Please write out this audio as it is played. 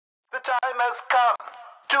time has come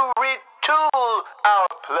to retool our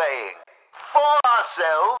playing for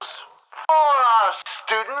ourselves, for our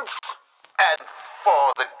students, and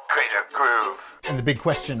for the greater groove. And the big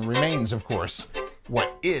question remains, of course,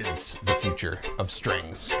 what is the future of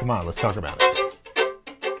strings? Come on, let's talk about it.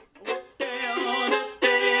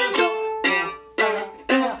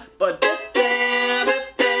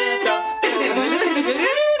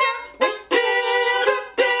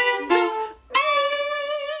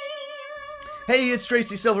 Hey, it's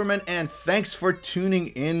Tracy Silverman, and thanks for tuning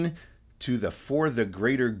in to the For the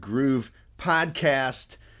Greater Groove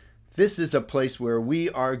podcast. This is a place where we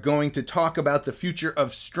are going to talk about the future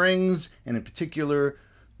of strings, and in particular,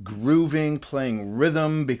 grooving, playing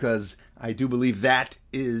rhythm, because I do believe that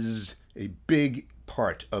is a big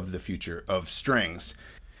part of the future of strings.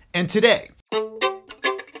 And today,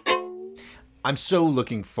 I'm so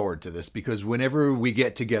looking forward to this because whenever we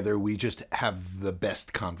get together, we just have the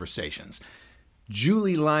best conversations.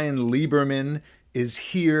 Julie Lyon Lieberman is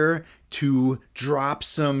here to drop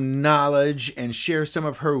some knowledge and share some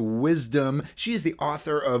of her wisdom. She is the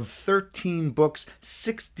author of 13 books,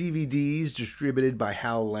 6 DVDs distributed by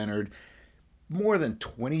Hal Leonard, more than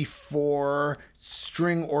 24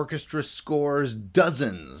 string orchestra scores,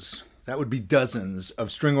 dozens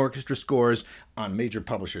of string orchestra scores on major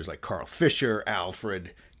publishers like Carl Fischer,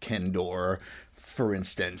 Alfred, Kendor, for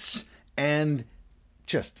instance, and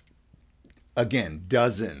just again,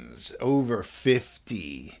 dozens, over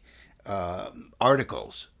 50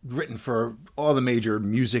 articles written for all the major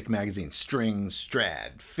music magazines, Strings,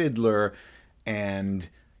 Strad, Fiddler, and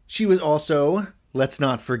she was also, let's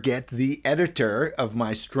not forget, the editor of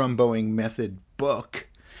my Strumbowing Method book.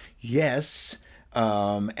 Yes,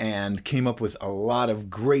 and came up with a lot of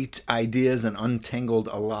great ideas and untangled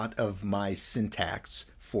a lot of my syntax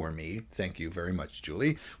for me. Thank you very much,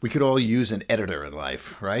 Julie. We could all use an editor in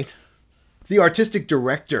life, right? The artistic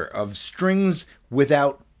director of Strings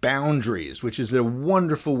Without Boundaries, which is a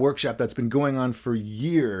wonderful workshop that's been going on for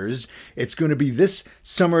years. It's going to be this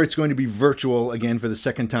summer. It's going to be virtual again for the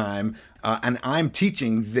second time. And I'm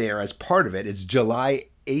teaching there as part of it. It's July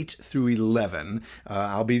 8 through 11.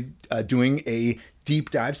 I'll be doing a deep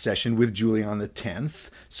dive session with Julie on the 10th.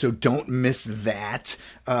 So don't miss that.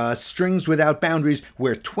 Strings Without Boundaries,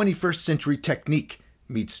 where 21st century technique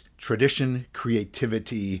meets tradition,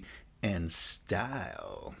 creativity, and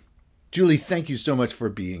style. Julie, thank you so much for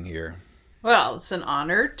being here. Well, it's an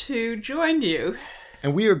honor to join you.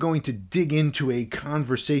 And we are going to dig into a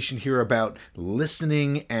conversation here about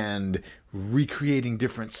listening and recreating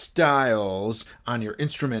different styles on your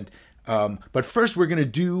instrument. But first, we're going to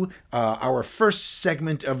do our first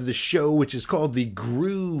segment of the show, which is called the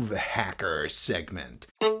Groove Hacker segment.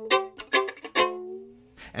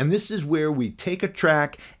 And this is where we take a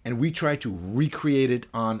track and we try to recreate it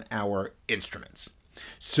on our instruments.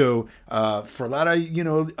 So for a lot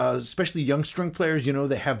of, especially young string players,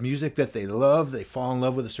 they have music that they love. They fall in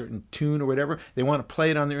love with a certain tune or whatever. They want to play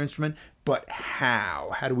it on their instrument. But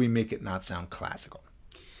how? How do we make it not sound classical?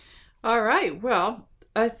 All right. Well,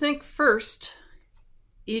 I think first,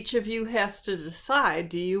 each of you has to decide,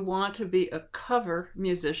 do you want to be a cover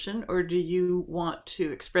musician or do you want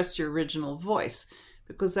to express your original voice?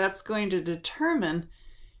 Because that's going to determine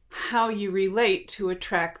how you relate to a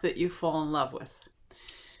track that you fall in love with.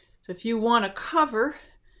 So if you want to cover,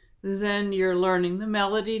 then you're learning the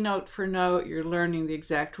melody note for note, you're learning the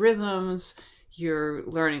exact rhythms, you're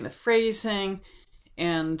learning the phrasing,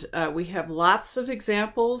 and we have lots of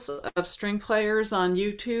examples of string players on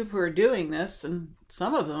YouTube who are doing this, and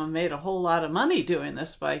some of them have made a whole lot of money doing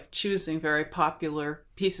this by choosing very popular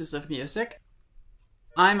pieces of music.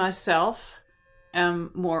 I myself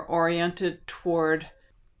am more oriented toward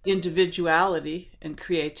individuality and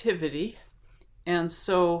creativity. And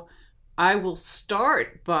so I will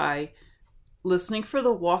start by listening for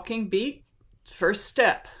the walking beat. First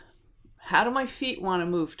step. How do my feet want to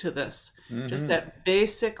move to this? Mm-hmm. Just that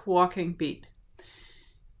basic walking beat.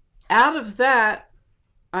 Out of that,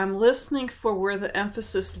 I'm listening for where the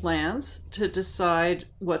emphasis lands to decide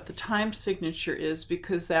what the time signature is,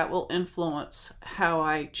 because that will influence how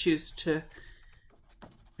I choose to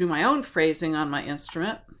do my own phrasing on my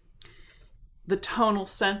instrument. The tonal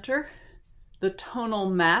center, the tonal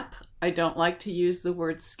map. I don't like to use the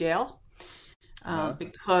word scale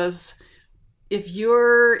because if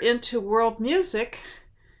you're into world music,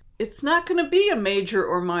 it's not going to be a major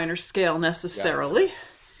or minor scale necessarily. Yeah.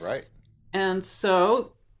 Right. And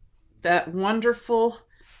so that wonderful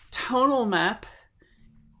tonal map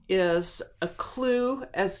is a clue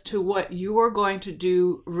as to what you're going to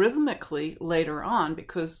do rhythmically later on,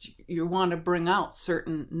 because you want to bring out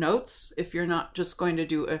certain notes if you're not just going to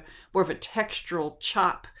do more of a textural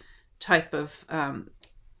chop type of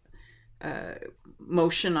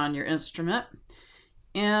motion on your instrument.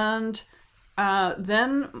 And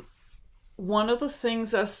then one of the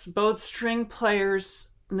things us bowed string players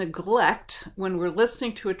neglect when we're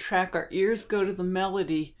listening to a track, our ears go to the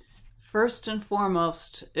melody first and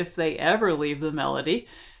foremost, if they ever leave the melody,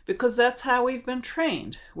 because that's how we've been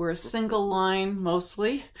trained. We're a single line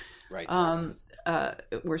mostly. Right.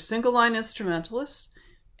 We're single line instrumentalists,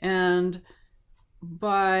 and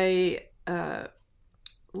by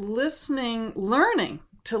learning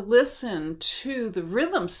to listen to the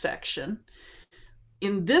rhythm section,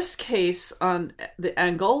 in this case on the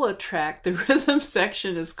Angola track, the rhythm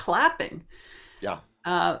section is clapping. Yeah.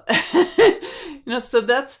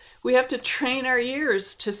 So we have to train our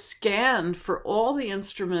ears to scan for all the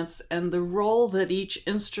instruments and the role that each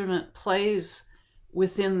instrument plays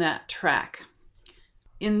within that track.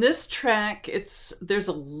 In this track, there's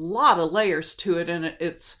a lot of layers to it, and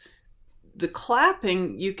it's the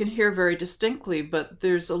clapping you can hear very distinctly, but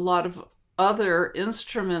there's a lot of other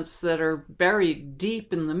instruments that are buried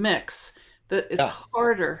deep in the mix that it's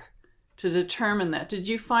harder to determine that. Did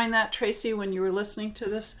you find that, Tracy, when you were listening to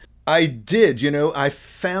this? I did. I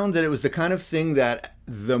found that it was the kind of thing that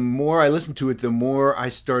the more I listened to it, the more I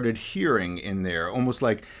started hearing in there, almost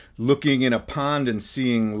like looking in a pond and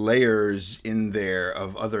seeing layers in there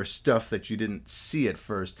of other stuff that you didn't see at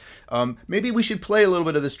first. Maybe we should play a little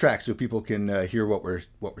bit of this track so people can hear what we're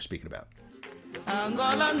speaking about.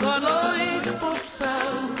 Angola, Angola, oi, povo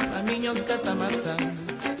céu, a minha os catamatã,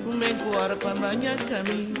 o meu coar para banhar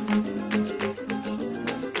caminho.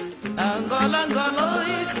 Angola, Angola,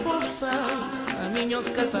 oi, povo céu, a minha os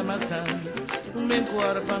catamatã, o meu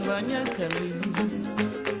coar para banhar caminho.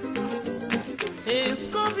 Es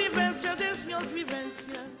convivência des meus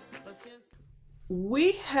vivência.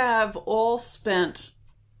 We have all spent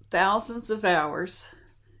thousands of hours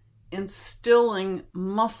instilling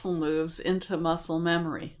muscle moves into muscle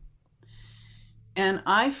memory. And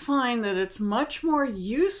I find that it's much more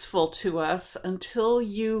useful to us until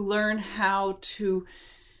you learn how to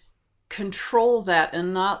control that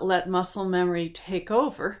and not let muscle memory take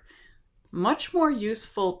over. Much more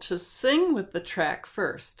useful to sing with the track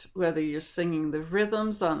first, whether you're singing the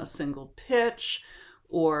rhythms on a single pitch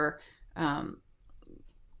or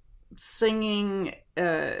singing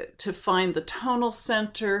to find the tonal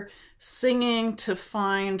center, singing to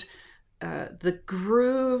find the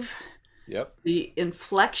groove, the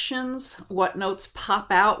inflections, what notes pop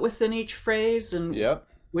out within each phrase, and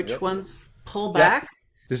which ones pull back.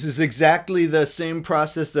 This is exactly the same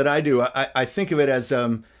process that I do. I think of it as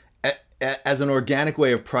an organic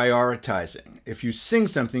way of prioritizing. If you sing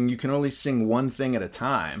something, you can only sing one thing at a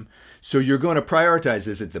time. So you're going to prioritize.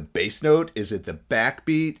 Is it the bass note? Is it the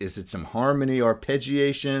backbeat? Is it some harmony,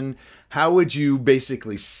 arpeggiation? How would you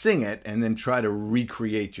basically sing it and then try to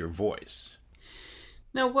recreate your voice?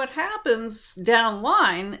 Now, what happens down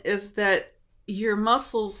line is that your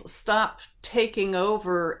muscles stop taking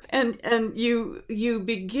over, and you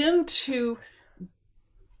begin to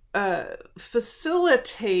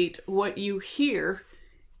facilitate what you hear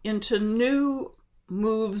into new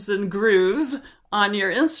moves and grooves on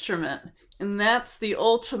your instrument. And that's the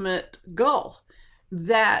ultimate goal.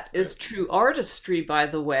 That is true artistry, by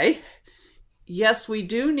the way. Yes, we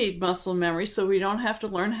do need muscle memory, so we don't have to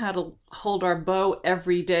learn how to hold our bow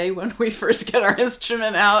every day when we first get our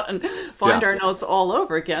instrument out and find our notes all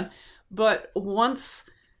over again. But once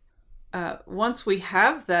we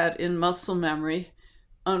have that in muscle memory,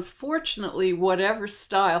 unfortunately,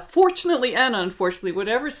 fortunately and unfortunately,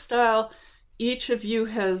 whatever style each of you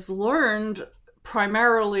has learned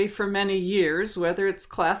primarily for many years, whether it's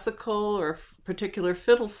classical or particular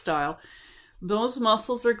fiddle style, those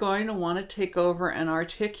muscles are going to want to take over and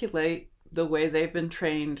articulate the way they've been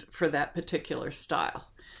trained for that particular style.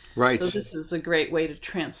 Right. So this is a great way to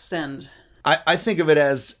transcend. I think of it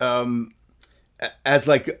as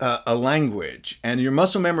like a language, and your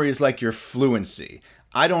muscle memory is like your fluency.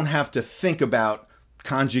 I don't have to think about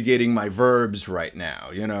conjugating my verbs right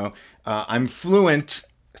now. I'm fluent,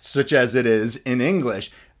 such as it is in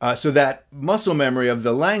English. So that muscle memory of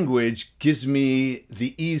the language gives me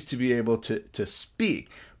the ease to be able to speak.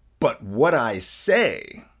 But what I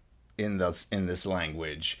say in this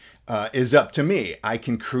language is up to me. I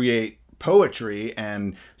can create poetry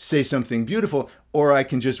and say something beautiful, or I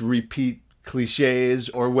can just repeat cliches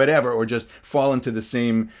or whatever, or just fall into the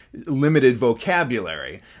same limited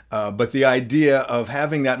vocabulary. But the idea of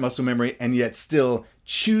having that muscle memory and yet still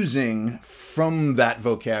choosing from that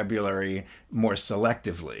vocabulary more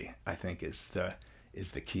selectively, I think, is the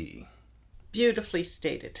key. Beautifully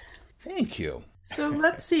stated. Thank you. So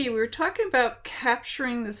let's see, we were talking about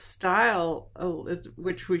capturing the style,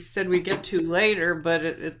 which we said we'd get to later, but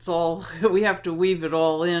it's all, we have to weave it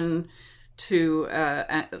all in to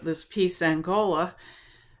this piece, Angola.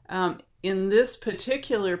 In this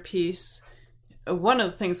particular piece, one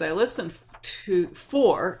of the things I listened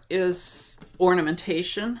for is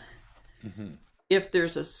ornamentation. Mm-hmm. If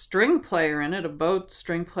there's a string player in it, a bowed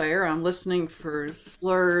string player, I'm listening for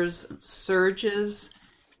slurs and surges.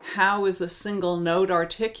 How is a single note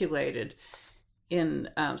articulated? In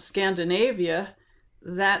Scandinavia,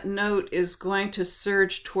 that note is going to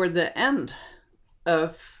surge toward the end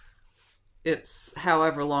of its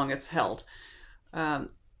however long it's held.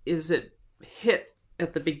 Is it hit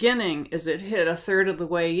at the beginning? Is it hit a third of the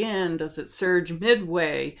way in? Does it surge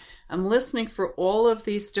midway? I'm listening for all of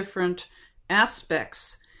these different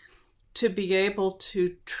aspects to be able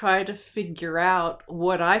to try to figure out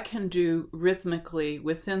what I can do rhythmically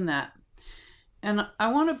within that. And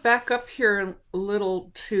I want to back up here a little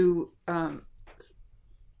to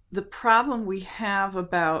the problem we have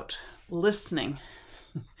about listening.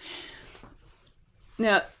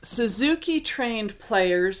 Now, Suzuki trained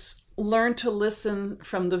players learn to listen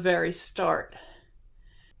from the very start.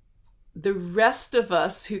 The rest of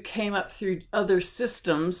us who came up through other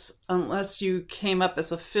systems, unless you came up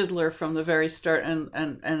as a fiddler from the very start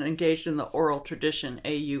and engaged in the oral tradition,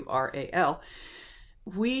 AURAL,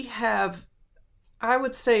 we have, I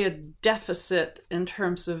would say, a deficit in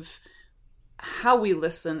terms of how we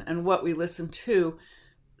listen and what we listen to.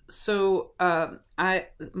 So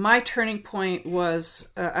my turning point was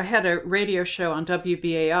I had a radio show on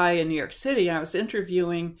WBAI in New York City. And I was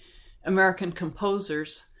interviewing American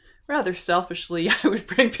composers. Rather selfishly, I would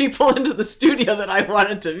bring people into the studio that I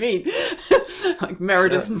wanted to meet, like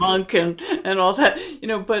Meredith Monk and all that,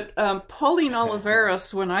 But Pauline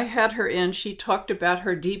Oliveros, when I had her in, she talked about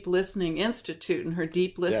her Deep Listening Institute and her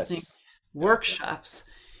deep listening workshops.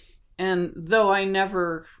 And though I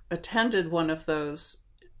never attended one of those,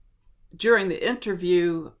 during the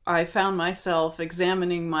interview, I found myself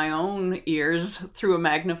examining my own ears through a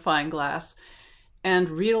magnifying glass and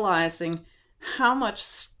realizing how much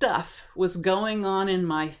stuff was going on in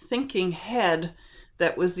my thinking head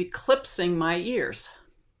that was eclipsing my ears.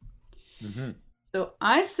 Mm-hmm. So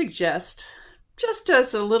I suggest, just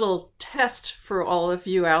as a little test for all of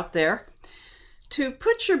you out there, to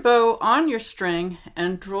put your bow on your string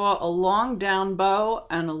and draw a long down bow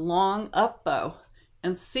and a long up bow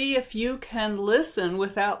and see if you can listen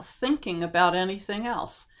without thinking about anything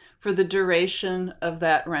else for the duration of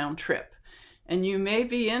that round trip. And you may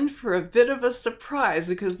be in for a bit of a surprise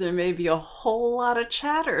because there may be a whole lot of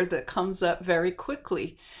chatter that comes up very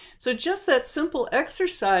quickly. So just that simple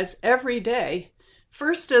exercise every day,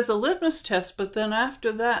 first as a litmus test, but then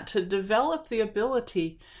after that to develop the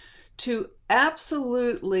ability to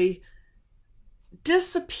absolutely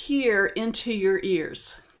disappear into your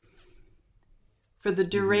ears for the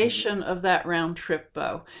duration of that round trip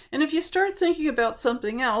bow. And if you start thinking about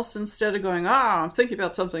something else, instead of going, I'm thinking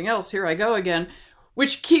about something else, here I go again,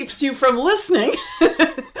 which keeps you from listening.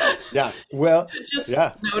 Just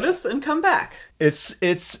notice and come back. It's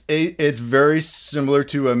very similar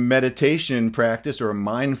to a meditation practice or a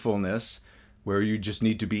mindfulness where you just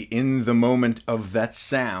need to be in the moment of that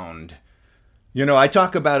sound. I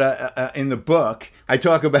talk about, in the book, I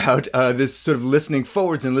talk about this sort of listening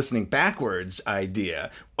forwards and listening backwards idea.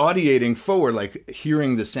 Audiating forward, like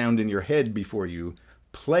hearing the sound in your head before you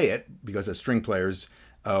play it, because as string players,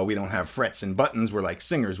 we don't have frets and buttons. We're like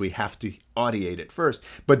singers. We have to audiate it first.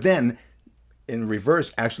 But then, in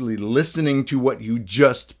reverse, actually listening to what you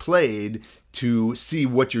just played to see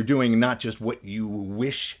what you're doing, not just what you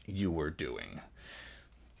wish you were doing.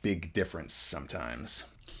 Big difference sometimes.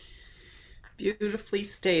 Beautifully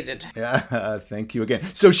stated. Yeah, thank you again.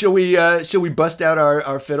 So shall we bust out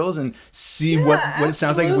our fiddles and see what it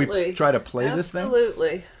sounds like if we try to play this thing?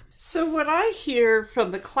 Absolutely. So what I hear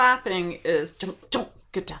from the clapping is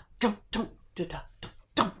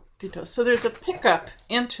so there's a pickup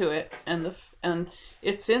into it, and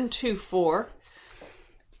it's in 2/4,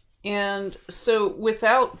 and so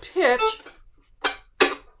without pitch.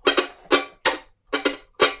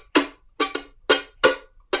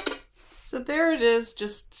 So there it is,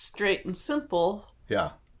 just straight and simple.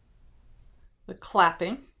 Yeah. The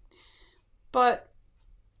clapping. But,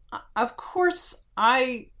 of course,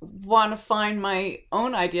 I want to find my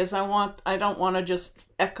own ideas. I don't want to just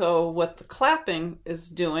echo what the clapping is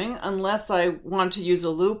doing unless I want to use a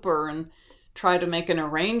looper and try to make an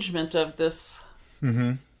arrangement of this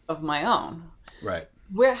of my own. Right.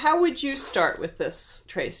 How would you start with this,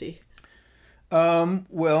 Tracy?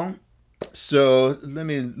 Well, so let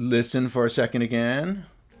me listen for a second again.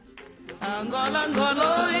 Angola,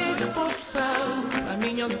 Angola, oi, que povo céu, a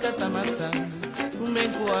minha osca tá matando, o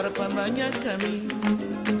menco ora pra banhar caminho.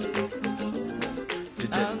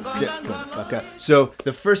 Okay. So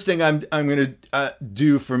the first thing I'm going to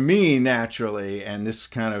do for me naturally, and this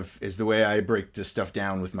kind of is the way I break this stuff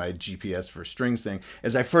down with my GPS for strings thing,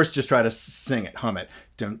 is I first just try to sing it, hum it.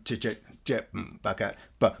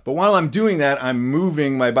 But while I'm doing that, I'm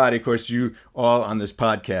moving my body. Of course, you all on this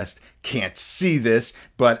podcast can't see this,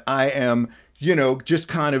 but I am, just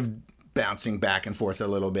kind of bouncing back and forth a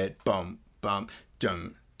little bit. Bum, bum,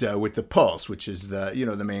 dum. With the pulse, which is the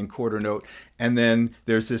the main quarter note, and then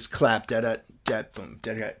there's this clap da da da boom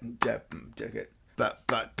da da da boom da da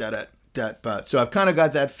da da da da. So I've kind of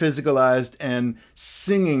got that physicalized and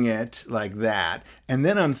singing it like that, and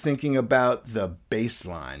then I'm thinking about the bass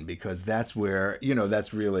line, because that's where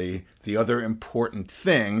that's really the other important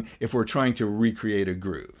thing if we're trying to recreate a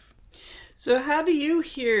groove. So what do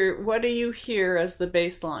you hear as the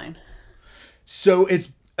bass line? So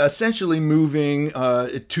it's essentially moving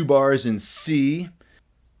 2 bars in C,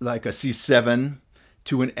 like a C7,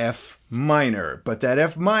 to an F minor. But that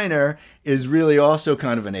F minor is really also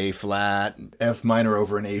kind of an A flat, F minor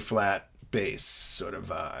over an A flat bass sort of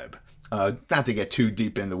vibe. Not to get too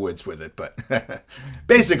deep in the woods with it, but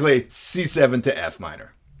basically C7 to F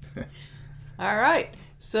minor. All right.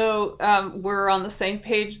 So we're on the same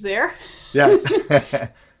page there. Yeah.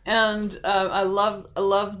 And I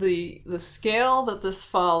love the scale that this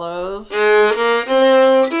follows.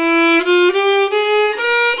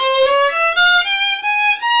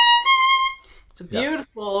 It's a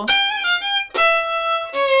beautiful.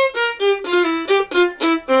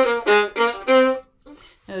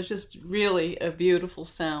 And it's just really a beautiful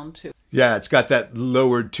sound too. Yeah, it's got that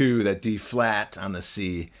lowered 2, that D flat on the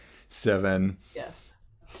C7. Yes.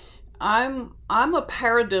 I'm a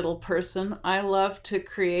paradiddle person. I love to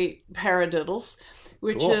create paradiddles,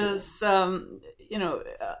 which is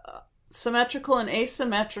symmetrical and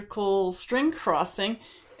asymmetrical string crossing.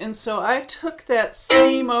 And so I took that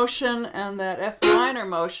C motion and that F minor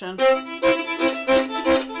motion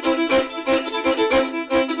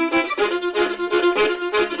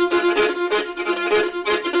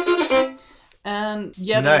and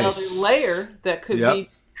yet another layer that could be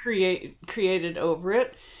created over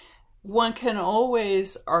it. One can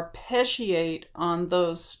always arpeggiate on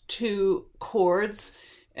those 2 chords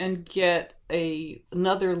and get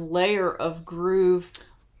another layer of groove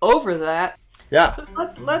over that. Yeah. So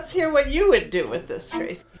let's hear what you would do with this,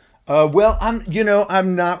 Tracy. Well,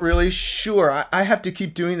 I'm not really sure. I have to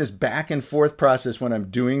keep doing this back and forth process when I'm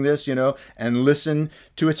doing this, and listen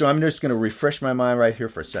to it. So I'm just going to refresh my mind right here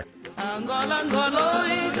for a second. Angola, Angola,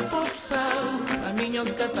 oi, que povo céu, a minha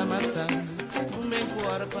osca tá matando, o menco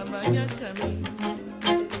ora pra banhar caminho.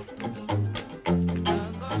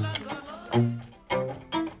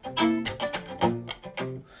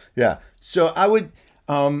 Yeah. So I would.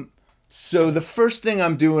 So the first thing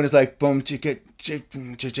I'm doing is like boom chicka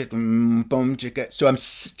boom chicka. So I'm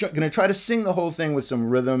going to try to sing the whole thing with some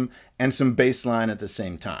rhythm and some bass line at the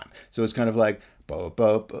same time. So it's kind of like bo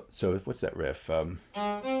bo bo. So what's that riff?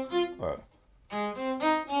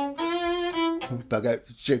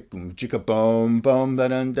 Chicka boom boom da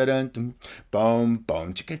dun da dun boom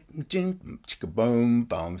boom chicka boom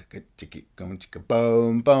boom chicka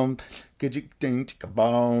boom boom chicka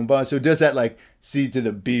boom boom. So it does that like C to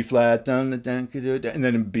the B flat dun dun and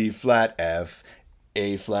then B flat F,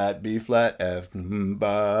 A flat B flat F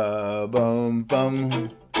ba boom boom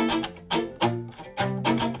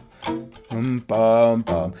bum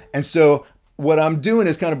bum. And so what I'm doing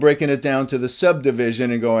is kind of breaking it down to the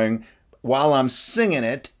subdivision and going, while I'm singing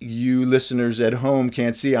it, you listeners at home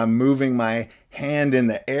can't see, I'm moving my hand in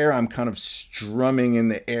the air. I'm kind of strumming in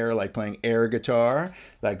the air, like playing air guitar,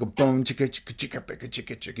 like a boom chicka chicka chicka chicka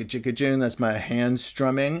chicka chicka chicka chin. That's my hand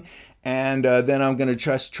strumming. And then I'm going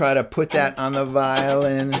to try to put that on the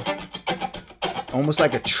violin, almost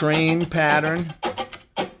like a train pattern.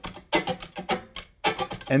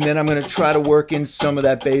 And then I'm going to try to work in some of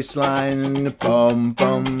that bass line. Bum,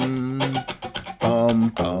 bum,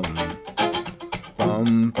 bum, bum,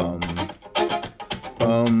 bum, bum,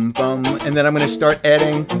 bum, bum. And then I'm going to start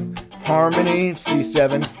adding harmony,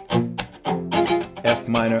 C7, F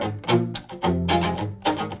minor.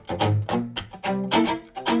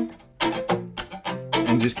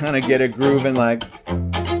 And just kind of get it grooving like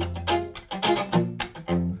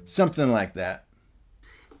something like that.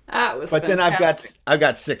 That was But fantastic. then I've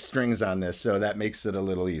got 6 strings on this, so that makes it a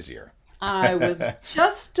little easier. I was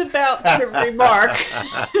just about to remark.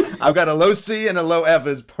 I've got a low C and a low F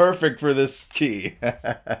is perfect for this key.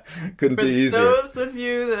 Couldn't For be easier. those of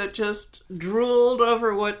you that just drooled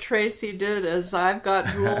over what Tracy did, as I've got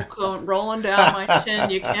drool rolling down my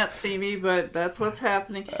chin, you can't see me, but that's what's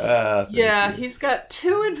happening. Thank He's got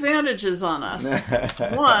two advantages on us.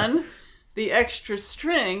 One, the extra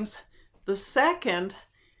strings. The second,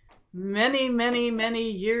 many, many, many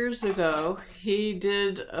years ago, he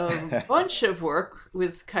did a bunch of work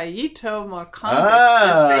with Kaito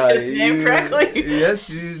Makanda. Did I say his name correctly? Yes,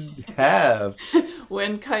 you have.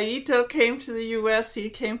 When Kaito came to the U.S., he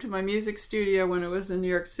came to my music studio when it was in New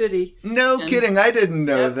York City. No kidding. I didn't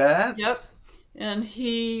know that. Yep. And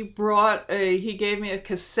he gave me a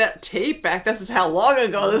cassette tape back. This is how long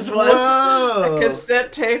ago this was. Whoa. A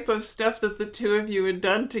cassette tape of stuff that the two of you had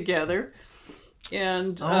done together.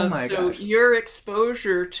 And gosh. Your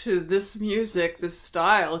exposure to this music, this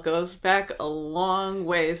style, goes back a long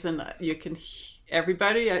ways, and you can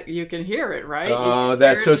hear it, right? Oh,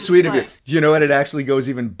 that's so sweet of you. You know what? It actually goes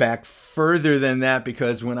even back further than that,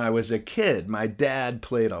 because when I was a kid, my dad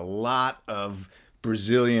played a lot of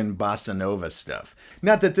Brazilian bossa nova stuff.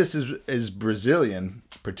 Not that this is Brazilian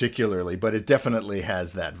particularly, but it definitely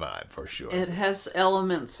has that vibe for sure. It has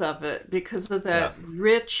elements of it because of that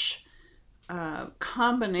rich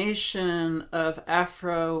combination of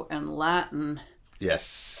Afro and Latin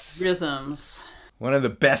rhythms. One of the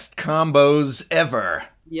best combos ever.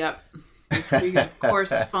 Yep. Which we, of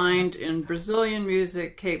course, find in Brazilian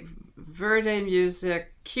music, Cape Verde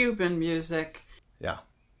music, Cuban music. Yeah.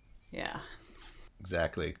 Yeah.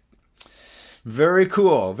 Exactly. Very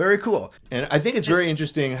cool. Very cool. And I think it's very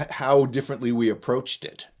interesting how differently we approached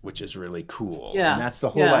it, which is really cool. Yeah. And that's the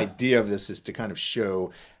whole idea of this, is to kind of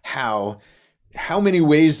show how many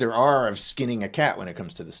ways there are of skinning a cat when it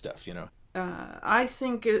comes to this stuff, you know? I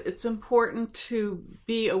think it's important to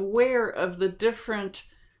be aware of the different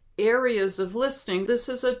areas of listening. This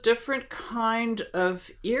is a different kind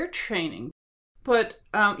of ear training. But,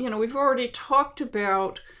 we've already talked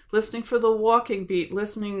about listening for the walking beat,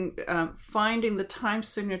 listening, finding the time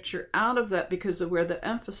signature out of that because of where the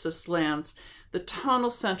emphasis lands, the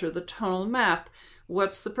tonal center, the tonal map.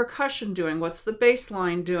 What's the percussion doing? What's the bass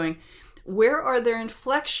line doing? Where are there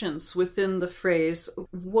inflections within the phrase?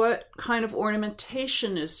 What kind of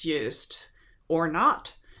ornamentation is used or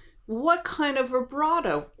not? What kind of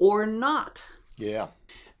vibrato or not? Yeah.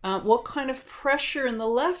 What kind of pressure in the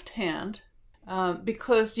left hand?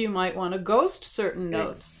 Because you might want to ghost certain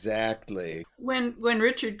notes. Exactly. When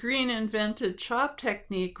Richard Green invented chop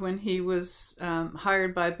technique, when he was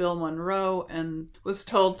hired by Bill Monroe and was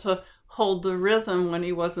told to hold the rhythm when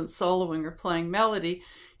he wasn't soloing or playing melody,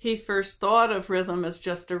 he first thought of rhythm as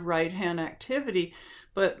just a right-hand activity.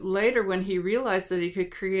 But later, when he realized that he could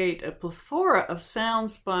create a plethora of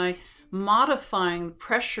sounds by modifying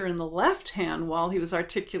pressure in the left hand while he was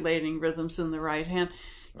articulating rhythms in the right hand,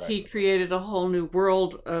 he created a whole new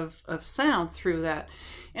world of sound through that.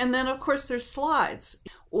 And then, of course, there's slides.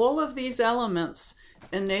 All of these elements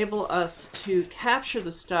enable us to capture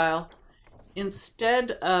the style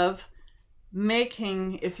instead of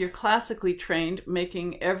making, if you're classically trained,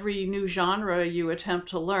 making every new genre you attempt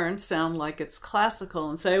to learn sound like it's classical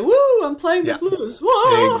and say, woo, I'm playing the blues.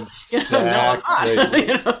 Whoa!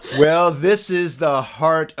 Exactly. Well, this is the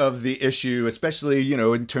heart of the issue, especially,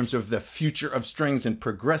 in terms of the future of strings and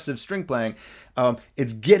progressive string playing.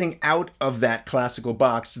 It's getting out of that classical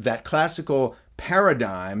box, that classical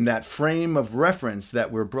paradigm, that frame of reference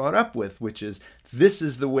that we're brought up with, which is this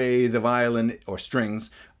is the way the violin or strings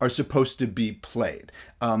are supposed to be played.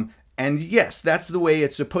 And yes, that's the way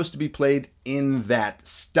it's supposed to be played in that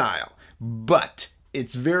style. But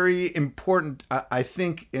it's very important, I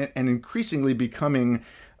think, and increasingly becoming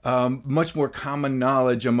much more common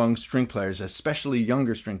knowledge among string players, especially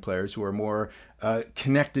younger string players who are more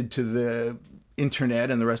connected to the internet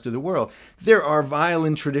and the rest of the world. There are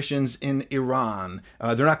violin traditions in Iran.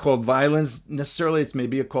 They're not called violins necessarily. It's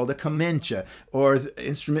maybe called a kamancha or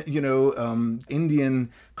instrument,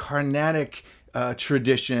 Indian Carnatic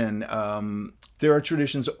tradition. There are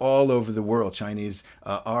traditions all over the world. Chinese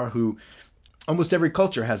who almost every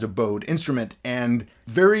culture has a bowed instrument, and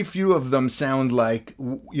very few of them sound like,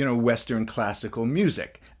 Western classical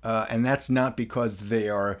music. And that's not because they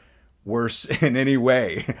are worse in any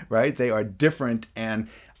way, right? They are different. And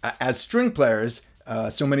as string players,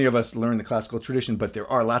 so many of us learn the classical tradition, but there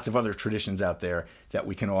are lots of other traditions out there that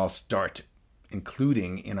we can all start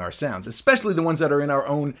including in our sounds, especially the ones that are in our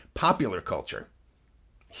own popular culture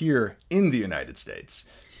here in the United States.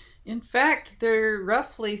 In fact, there are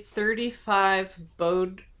roughly 35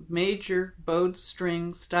 major bowed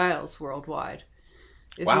string styles worldwide.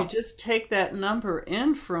 If Wow. you just take that number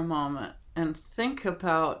in for a moment and think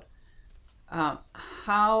about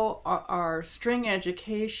how our string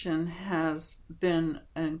education has been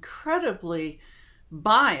incredibly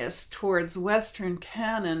biased towards Western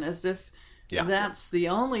canon, as if that's the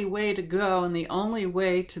only way to go and the only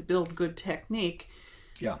way to build good technique.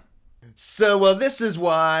 Yeah. So, well, this is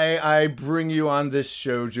why I bring you on this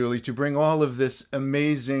show, Julie, to bring all of this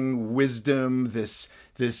amazing wisdom, this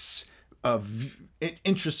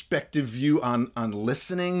introspective view on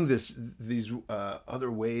listening, these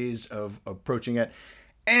other ways of approaching it,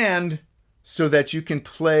 and so that you can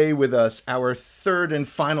play with us our third and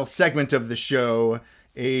final segment of the show,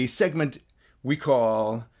 a segment we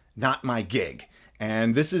call Not My Gig.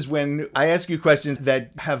 And this is when I ask you questions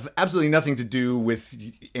that have absolutely nothing to do with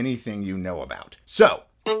anything you know about. So,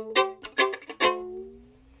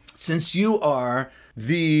 since you are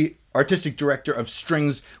the artistic director of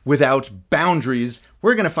Strings Without Boundaries,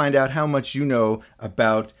 we're going to find out how much you know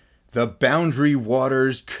about the Boundary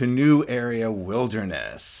Waters Canoe Area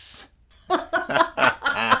Wilderness.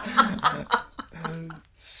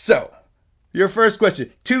 So, your first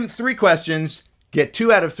question. 3 questions. Get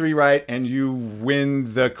 2 out of 3 right, and you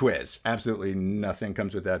win the quiz. Absolutely nothing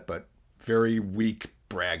comes with that, but very weak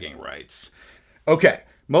bragging rights. Okay,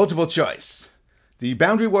 multiple choice. The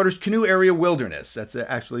Boundary Waters Canoe Area Wilderness, that's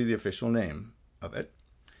actually the official name of it,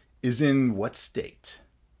 is in what state?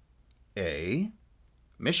 A,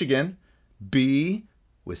 Michigan, B,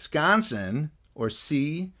 Wisconsin, or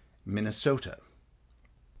C, Minnesota?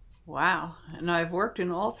 Wow. And I've worked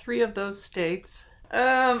in all 3 of those states.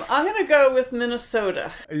 I'm going to go with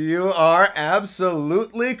Minnesota. You are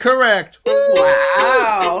absolutely correct.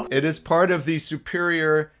 Wow. It is part of the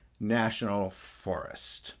Superior National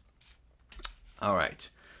Forest. All right.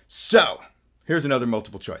 So, here's another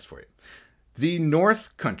multiple choice for you. The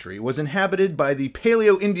North Country was inhabited by the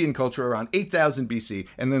Paleo-Indian culture around 8000 BC,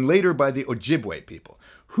 and then later by the Ojibwe people,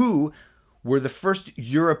 who were the first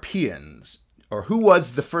Europeans, or who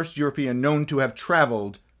was the first European known to have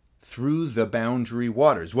traveled through the Boundary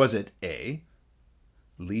Waters. Was it A,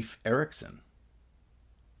 Leif Erikson,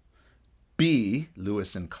 B,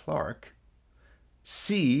 Lewis and Clark,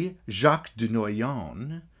 C, Jacques de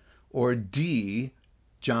Noyon, or D,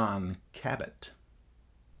 John Cabot?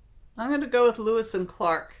 I'm going to go with Lewis and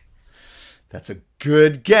Clark. That's a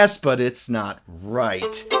good guess, but it's not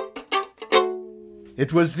right.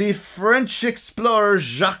 It was the French explorer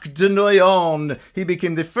Jacques de Noyon. He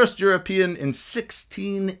became the first European in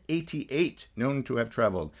 1688, known to have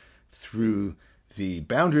traveled through the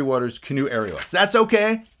Boundary Waters Canoe Area. That's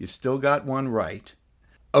okay. You've still got one right.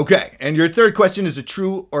 Okay, and your third question is a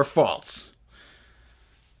true or false.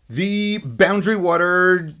 The Boundary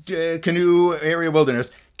Water Canoe Area Wilderness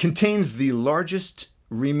contains the largest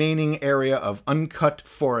remaining area of uncut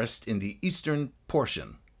forest in the eastern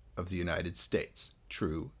portion of the United States.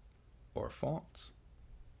 True or false?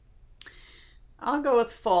 I'll go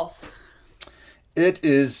with false. It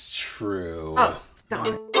is true. Oh,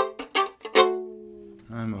 darn it.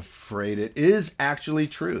 I'm afraid it is actually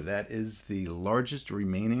true. That is the largest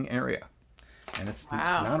remaining area. And it's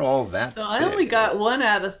not all that So I big. only got 1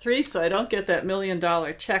 out of 3, so I don't get that $1 million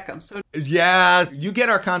check. I'm so... Yeah, you get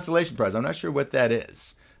our consolation prize. I'm not sure what that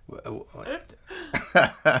is.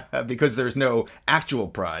 Because there's no actual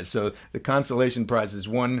prize. So the consolation prize is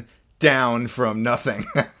 1 down from nothing.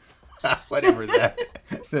 Whatever that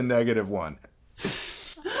is, the -1.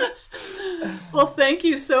 Well, thank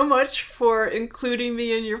you so much for including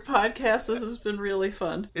me in your podcast. This has been really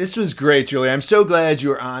fun. This was great, Julie. I'm so glad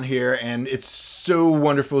you're on here, and it's so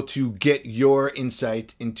wonderful to get your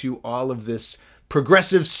insight into all of this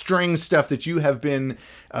progressive string stuff that you have been,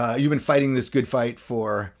 you've been fighting this good fight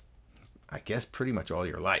for, I guess, pretty much all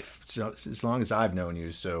your life, so as long as I've known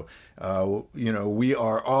you. So, we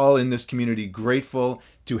are all in this community grateful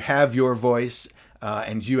to have your voice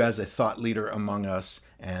and you as a thought leader among us.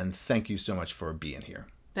 And thank you so much for being here.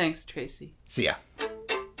 Thanks, Tracy. See ya.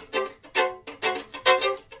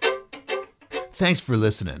 Thanks for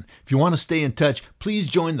listening. If you want to stay in touch, please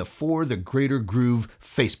join the For the Greater Groove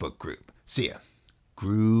Facebook group. See ya.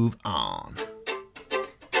 Groove on.